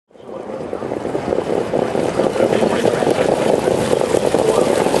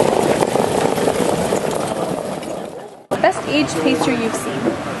age pacer you've seen?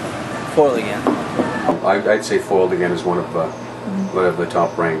 Foiled Again. I'd say Foiled Again is one of the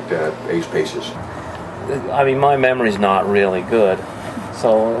top-ranked age pacers. I mean, my memory's not really good,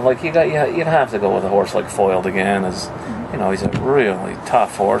 so like you'd have to go with a horse like Foiled Again. As you know, he's a really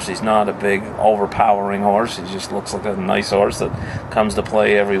tough horse. He's not a big, overpowering horse. He just looks like a nice horse that comes to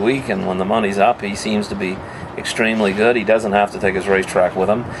play every week. And when the money's up, he seems to be extremely good. He doesn't have to take his racetrack with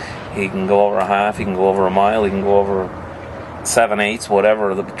him. He can go over a half. He can go over a mile. He can go over 7/8,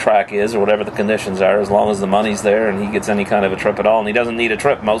 whatever the track is or whatever the conditions are, as long as the money's there and he gets any kind of a trip at all. And he doesn't need a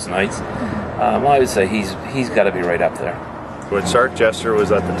trip most nights. I would say he's got to be right up there. When Shark Jester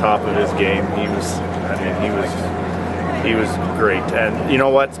was at the top of his game, he was great. And you know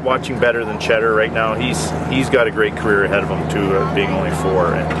what? Watching Better Than Cheddar right now, he's got a great career ahead of him too, being only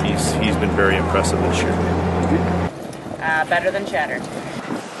 4, and he's been very impressive this year. Better Than Cheddar.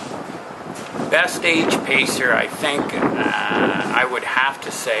 Best age pacer, I think I would have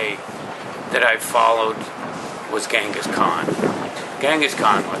to say that I've followed was Genghis Khan. Genghis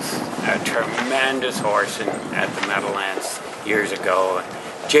Khan was a tremendous horse at the Meadowlands years ago.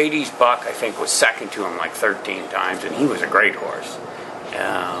 JD's Buck, I think, was second to him like 13 times, and he was a great horse.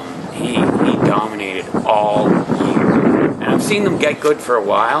 He dominated all year. And I've seen them get good for a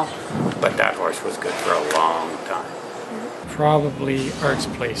while, but that horse was good for a long time. Probably Art's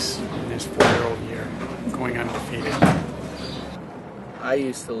Place in his 4-year-old year, going undefeated. I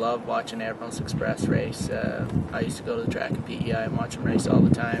used to love watching Airbones Express race. I used to go to the track in PEI and watch him race all the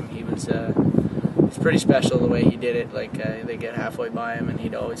time. He was pretty special the way he did it. Like they get halfway by him and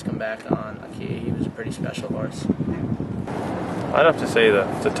he'd always come back on. Like he was a pretty special horse. I'd have to say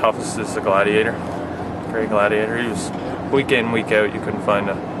the toughest is the Gladiator. Great Gladiator. He was week in, week out. You couldn't find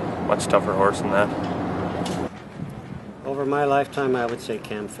a much tougher horse than that. Over my lifetime, I would say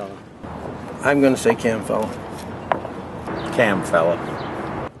Cam Fella. I'm going to say Cam Fella. Cam Fella.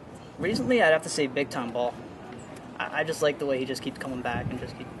 Recently, I'd have to say Big Time Ball. I just like the way he just keeps coming back and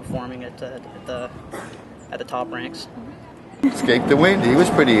just keeps performing at the top ranks. Escaped the wind. He was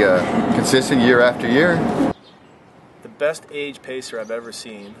pretty consistent year after year. The best age pacer I've ever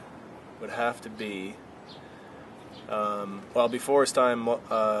seen would have to be, well, before his time,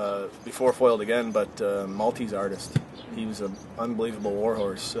 before Foiled Again, but Maltese Artist. He was an unbelievable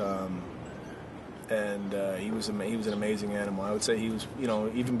warhorse. And he was an amazing animal. I would say he was, you know,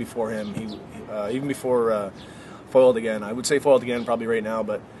 even before him, even before Foiled Again. I would say Foiled Again probably right now,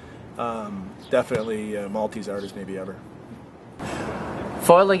 but definitely Maltese Artist maybe ever.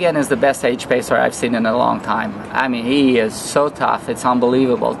 Foiled Again is the best age pacer I've seen in a long time. I mean, he is so tough. It's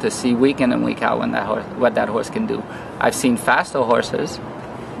unbelievable to see week in and week out what that horse can do. I've seen faster horses,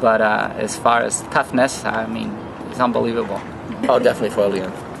 but as far as toughness, I mean, it's unbelievable. Oh, definitely Foiled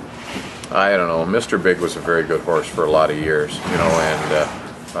Again. I don't know. Mr. Big was a very good horse for a lot of years, you know,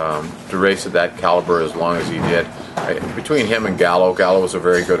 and to race at that caliber as long as he did, between him and Gallo was a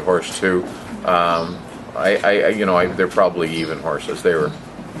very good horse too. They're probably even horses. They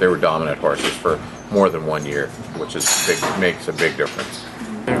were dominant horses for more than 1 year, which makes a big difference.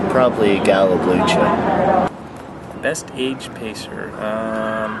 Probably Gallo Blue Chip. Best age pacer.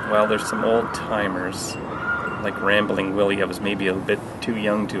 Well, there's some old timers. Like Rambling Willie, I was maybe a bit too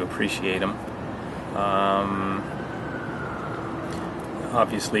young to appreciate him.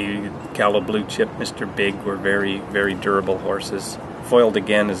 Obviously, Gallo Blue Chip, Mr. Big were very, very durable horses. Foiled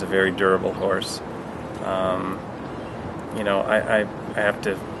Again is a very durable horse. You know, I have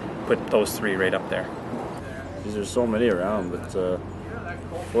to put those 3 right up there. There's so many around, but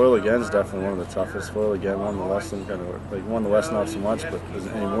Foiled Again is definitely one of the toughest. Foiled Again won the Western, kind of like won the West not so much, but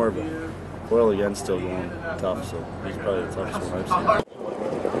isn't anymore. But Foiled Again's still going tough, so he's probably the toughest one I've seen.